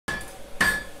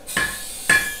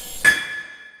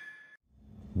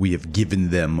We have given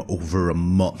them over a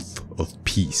month of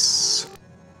peace.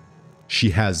 She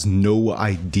has no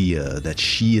idea that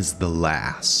she is the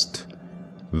last,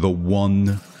 the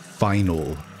one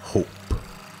final hope.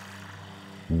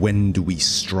 When do we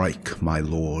strike, my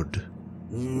lord?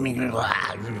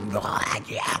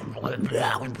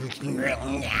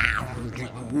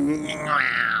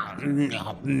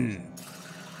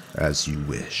 As you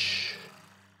wish.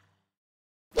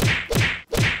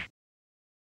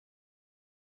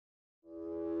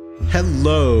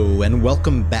 Hello, and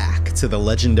welcome back to the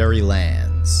Legendary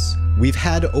Lands. We've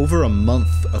had over a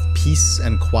month of peace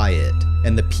and quiet,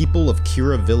 and the people of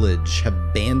Kyra village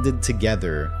have banded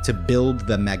together to build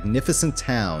the magnificent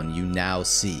town you now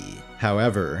see.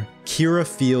 However, Kyra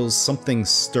feels something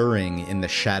stirring in the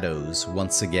shadows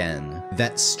once again.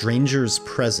 That stranger's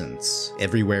presence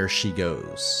everywhere she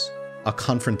goes. A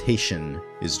confrontation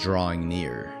is drawing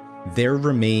near. There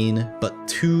remain but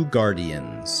two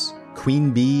guardians.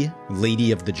 Queen Bee,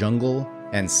 Lady of the Jungle,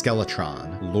 and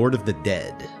Skeletron, Lord of the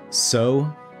Dead.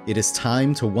 So, it is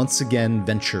time to once again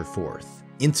venture forth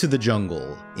into the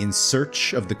jungle in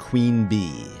search of the Queen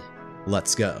Bee.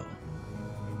 Let's go.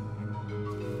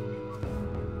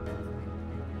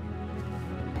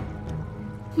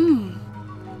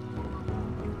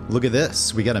 Look at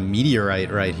this, we got a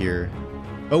meteorite right here.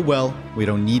 Oh well, we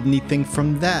don't need anything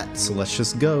from that, so let's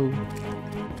just go.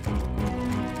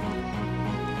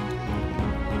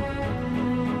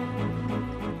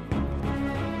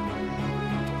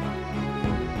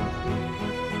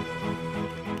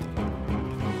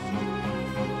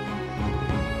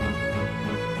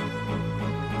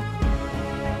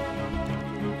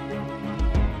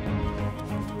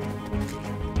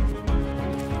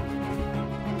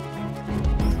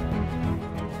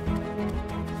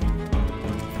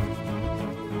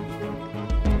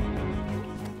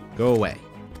 Go away.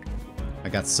 I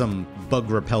got some bug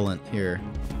repellent here.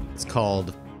 It's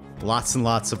called Lots and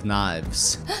Lots of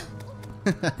Knives.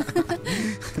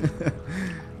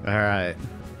 Alright.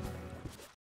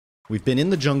 We've been in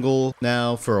the jungle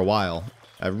now for a while.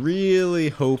 I really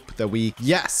hope that we...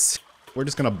 Yes! We're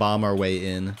just gonna bomb our way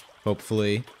in,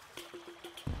 hopefully.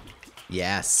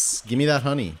 Yes! Give me that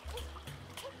honey.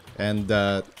 And,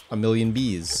 a million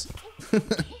bees.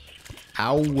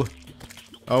 Ow!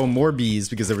 Oh, more bees,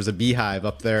 because there was a beehive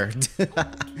up there.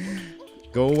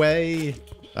 Go away.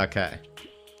 Okay.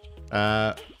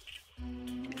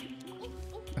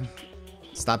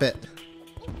 Stop it.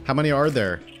 How many are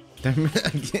there?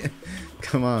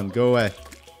 Come on, go away.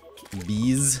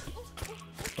 Bees.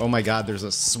 Oh my god, there's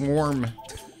a swarm.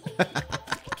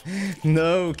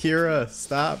 No, Kyra,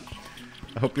 stop.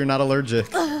 I hope you're not allergic.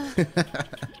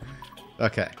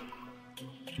 Okay.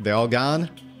 They all gone?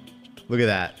 Look at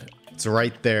that. It's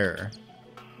right there.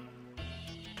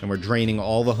 And we're draining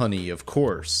all the honey, of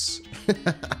course.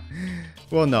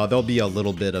 Well, no, there'll be a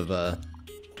little bit of a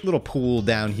little pool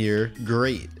down here.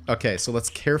 Great. Okay, so let's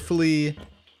carefully...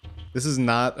 This is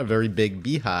not a very big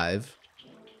beehive.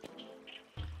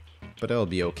 But it'll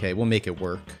be okay. We'll make it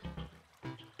work.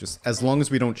 Just as long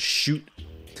as we don't shoot...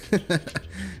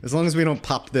 As long as we don't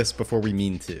pop this before we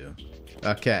mean to.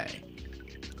 Okay.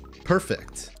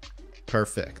 Perfect.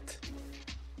 Perfect.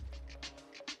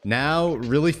 Now,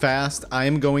 really fast, I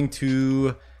am going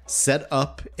to set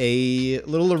up a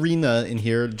little arena in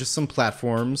here, just some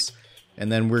platforms,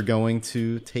 and then we're going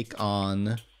to take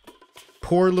on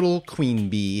poor little Queen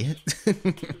Bee.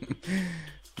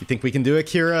 You think we can do it,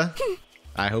 Kyra?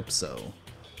 I hope so.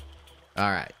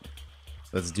 Alright,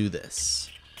 let's do this.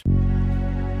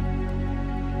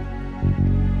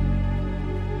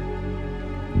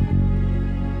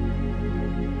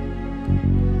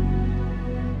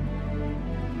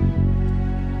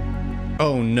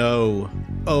 Oh no.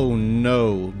 Oh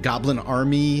no. Goblin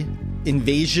army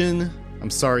invasion?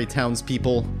 I'm sorry,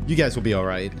 townspeople. You guys will be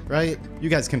alright, right? You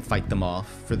guys can fight them off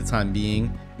for the time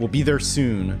being. We'll be there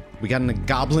soon. We got a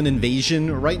goblin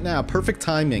invasion right now. Perfect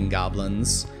timing,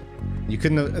 goblins. You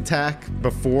couldn't attack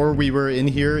before we were in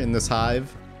here in this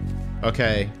hive?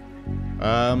 Okay.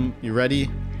 You ready?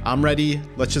 I'm ready.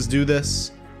 Let's just do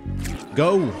this.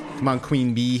 Go! Come on,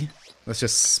 Queen Bee. Let's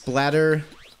just splatter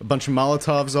a bunch of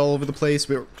Molotovs all over the place.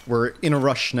 We're in a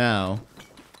rush now.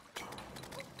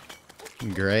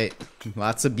 Great.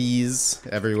 Lots of bees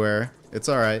everywhere. It's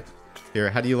alright. Here,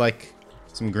 how do you like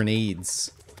some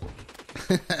grenades?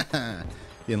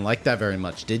 Didn't like that very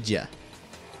much, did ya?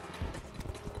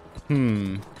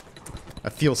 I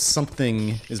feel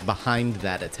something is behind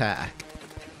that attack.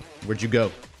 Where'd you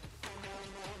go?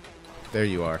 There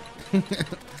you are.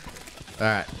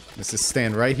 Alright, let's just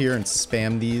stand right here and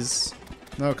spam these.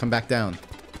 No, come back down.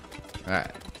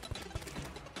 Alright.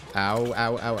 Ow,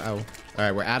 ow, ow, ow.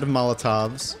 Alright, we're out of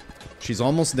Molotovs. She's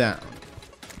almost down.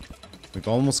 We've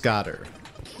almost got her.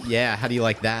 Yeah, how do you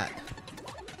like that?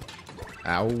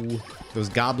 Ow. Those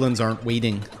goblins aren't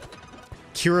waiting.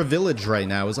 Kyra Village right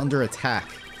now is under attack.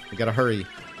 We gotta hurry.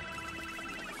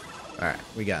 Alright,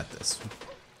 we got this.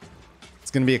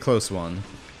 It's gonna be a close one.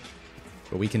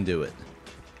 But we can do it.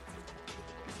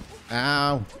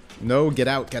 Ow. No, get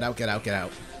out, get out, get out, get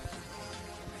out.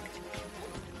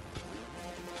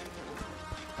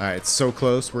 Alright, it's so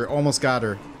close. We're almost got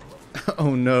her.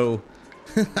 Oh no.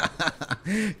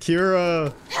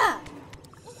 Kyra!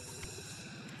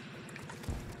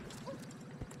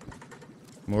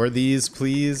 More of these,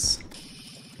 please.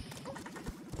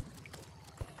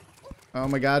 Oh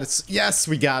my god, it's... Yes,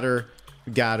 we got her.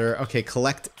 We got her. Okay,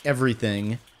 collect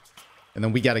everything. And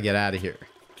then we gotta get out of here.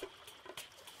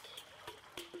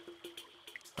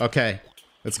 Okay,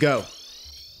 let's go.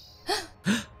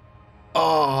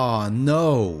 Oh,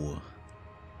 no.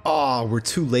 Oh, we're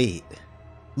too late.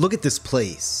 Look at this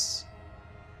place.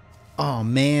 Oh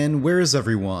man, where is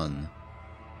everyone?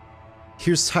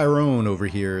 Here's Tyrone over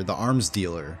here, the arms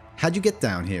dealer. How'd you get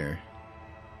down here?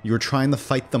 You were trying to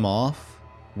fight them off?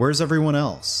 Where's everyone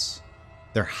else?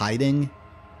 They're hiding?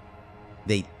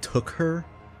 They took her?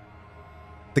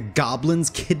 The goblins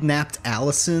kidnapped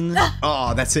Allison?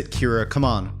 Oh, that's it, Kyra. Come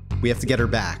on. We have to get her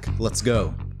back. Let's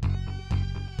go.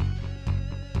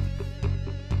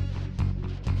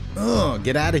 Ugh,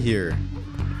 get out of here.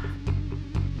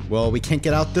 Well, we can't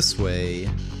get out this way.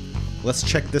 Let's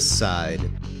check this side.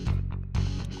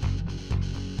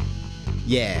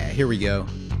 Yeah, here we go.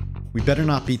 We better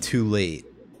not be too late.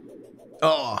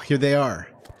 Oh, here they are.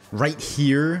 Right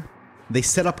here, they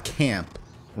set up camp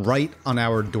right on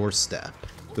our doorstep.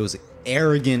 Those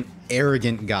arrogant,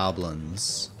 arrogant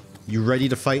goblins. You ready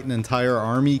to fight an entire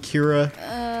army, Kyra?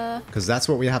 Because that's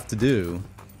what we have to do.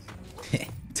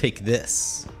 Take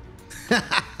this.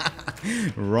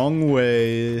 Wrong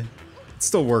way. It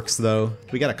still works, though.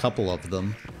 We got a couple of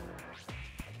them.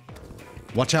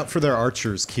 Watch out for their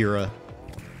archers, Kyra.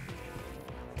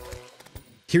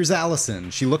 Here's Allison.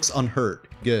 She looks unhurt.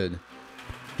 Good.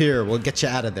 Here, we'll get you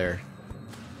out of there.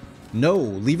 No,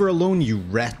 leave her alone, you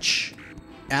wretch.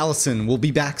 Allison, we'll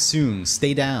be back soon.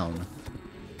 Stay down.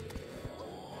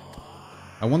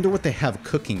 I wonder what they have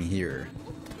cooking here.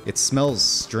 It smells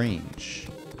strange.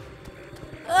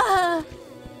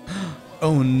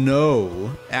 Oh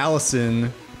no.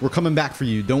 Allison, we're coming back for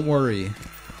you. Don't worry.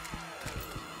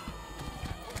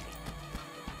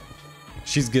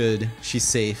 She's good. She's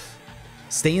safe.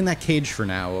 Stay in that cage for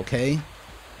now, okay?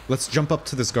 Let's jump up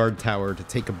to this guard tower to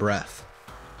take a breath.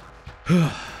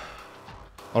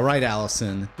 Alright,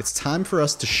 Allison. It's time for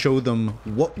us to show them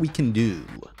what we can do.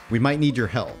 We might need your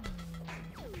help.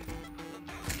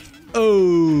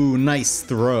 Oh, nice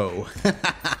throw.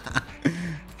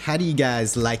 How do you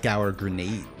guys like our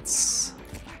grenades?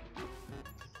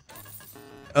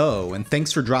 Oh, and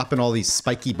thanks for dropping all these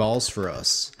spiky balls for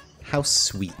us. How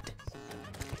sweet.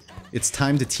 It's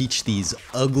time to teach these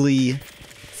ugly,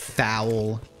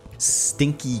 foul,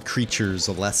 stinky creatures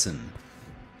a lesson.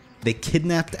 They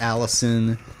kidnapped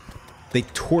Allison, they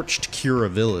torched Kyra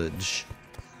Village,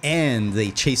 and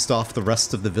they chased off the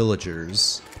rest of the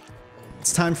villagers.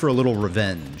 It's time for a little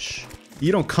revenge.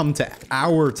 You don't come to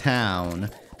our town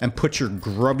and put your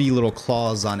grubby little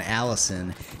claws on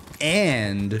Allison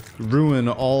and ruin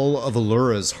all of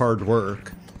Allura's hard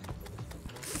work.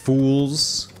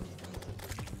 Fools.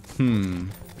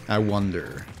 I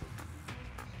wonder.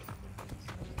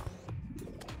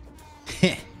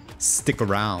 Heh, stick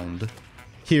around.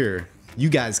 Here, you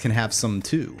guys can have some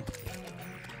too.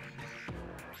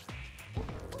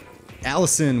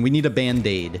 Allison, we need a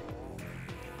band-aid.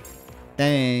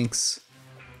 Thanks.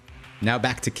 Now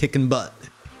back to kicking butt.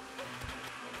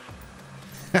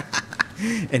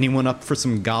 Anyone up for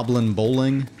some goblin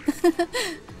bowling?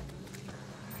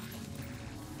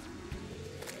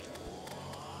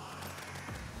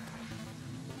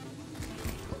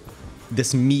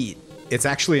 This meat, it's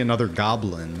actually another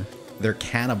goblin. They're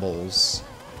cannibals.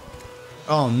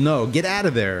 Oh no, get out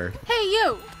of there. Hey,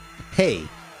 you! Hey.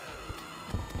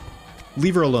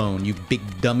 Leave her alone, you big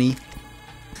dummy.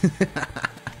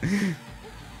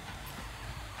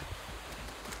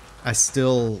 I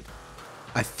feel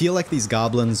like these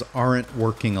goblins aren't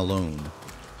working alone.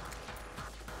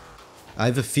 I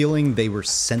have a feeling they were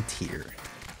sent here.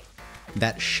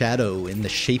 That shadow in the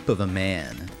shape of a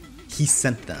man, he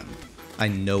sent them. I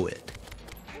know it.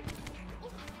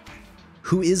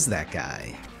 Who is that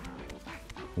guy?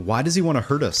 Why does he want to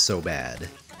hurt us so bad?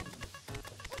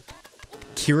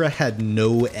 Kyra had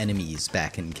no enemies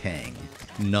back in Kang.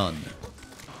 None.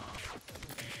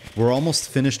 We're almost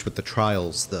finished with the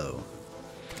trials, though.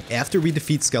 After we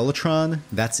defeat Skeletron,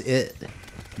 that's it.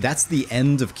 That's the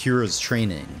end of Kyra's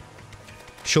training.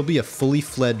 She'll be a fully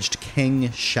fledged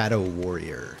Kang Shadow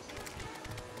Warrior.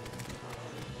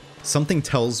 Something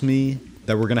tells me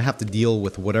that we're gonna have to deal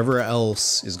with whatever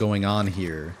else is going on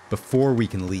here before we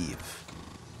can leave.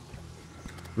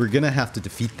 We're gonna have to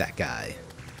defeat that guy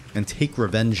and take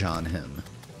revenge on him.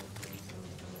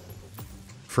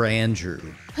 For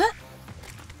Andrew. Huh?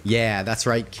 Yeah, that's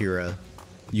right, Kyra.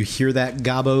 You hear that,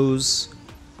 Gabos?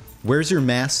 Where's your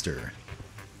master?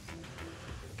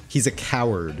 He's a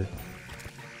coward.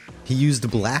 He used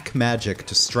black magic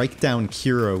to strike down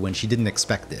Kyra when she didn't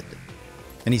expect it.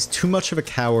 And he's too much of a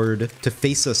coward to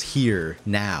face us here,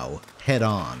 now, head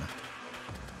on.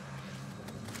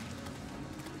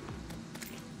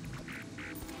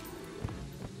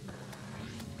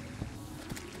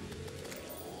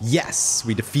 Yes,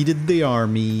 we defeated the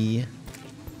army.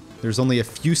 There's only a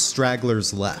few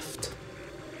stragglers left.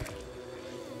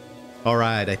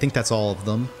 Alright, I think that's all of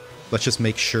them. Let's just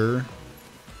make sure.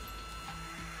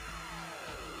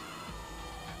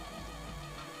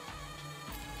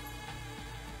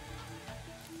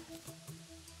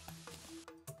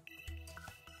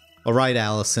 Alright,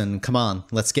 Allison, come on,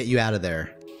 let's get you out of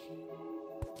there.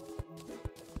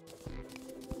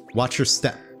 Watch your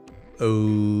step.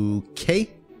 Okay.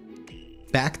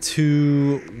 Back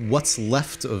to what's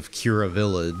left of Kyra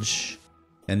Village.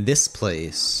 And this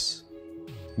place.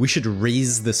 We should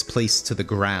raise this place to the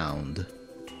ground.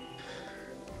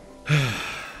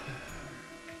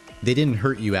 They didn't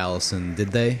hurt you, Allison, did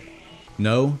they?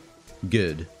 No?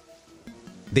 Good.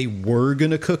 They were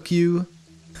gonna cook you?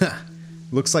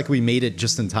 Looks like we made it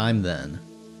just in time then.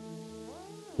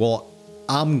 Well,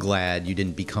 I'm glad you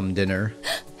didn't become dinner.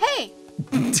 Hey!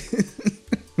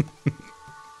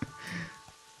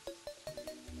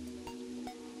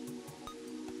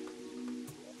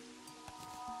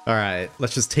 Alright,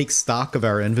 let's just take stock of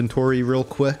our inventory real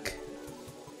quick.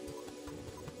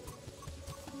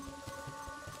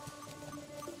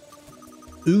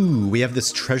 Ooh, we have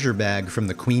this treasure bag from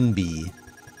the queen bee.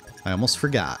 I almost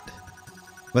forgot.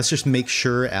 Let's just make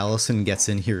sure Allison gets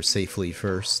in here safely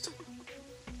first.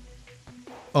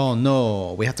 Oh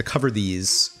no, we have to cover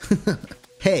these.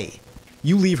 Hey,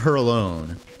 you leave her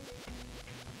alone.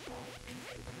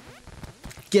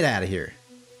 Get out of here.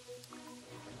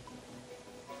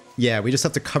 Yeah, we just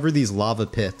have to cover these lava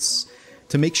pits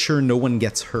to make sure no one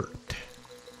gets hurt.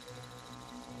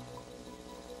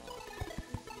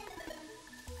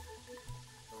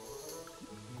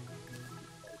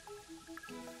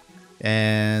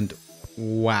 And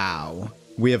wow,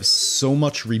 we have so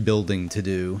much rebuilding to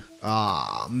do.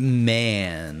 Ah,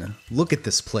 man, look at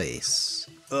this place.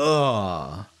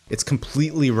 Ugh, it's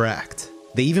completely wrecked.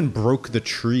 They even broke the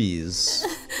trees.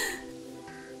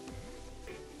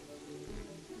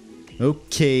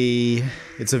 Okay,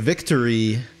 it's a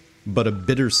victory, but a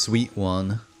bittersweet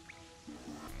one.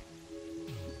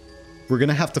 We're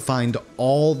gonna have to find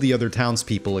all the other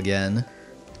townspeople again,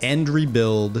 and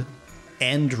rebuild,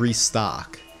 and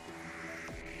restock.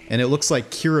 And it looks like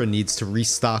Kyra needs to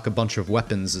restock a bunch of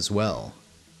weapons as well,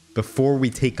 before we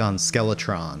take on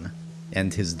Skeletron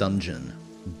and his dungeon.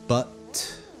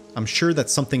 But I'm sure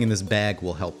that something in this bag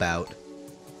will help out.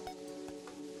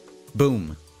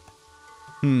 Boom.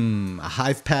 A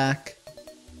hive pack.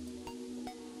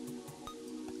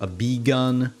 A bee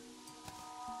gun.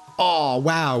 Oh,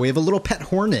 wow, we have a little pet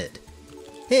hornet.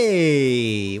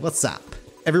 Hey, what's up?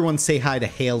 Everyone say hi to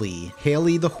Haley.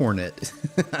 Haley the hornet.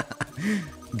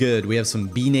 Good, we have some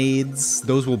bee nades.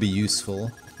 Those will be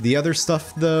useful. The other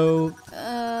stuff, though...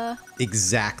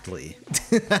 Exactly.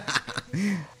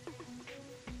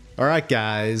 Alright,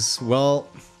 guys. Well,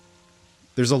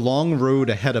 there's a long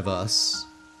road ahead of us.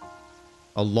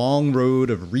 A long road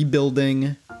of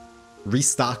rebuilding,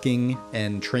 restocking,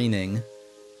 and training.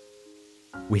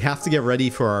 We have to get ready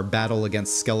for our battle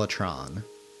against Skeletron.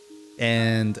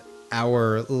 And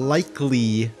our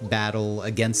likely battle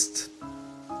against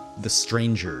the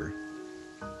stranger.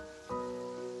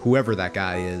 Whoever that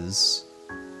guy is.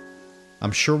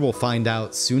 I'm sure we'll find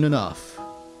out soon enough.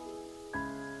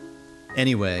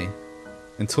 Anyway,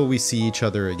 until we see each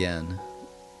other again.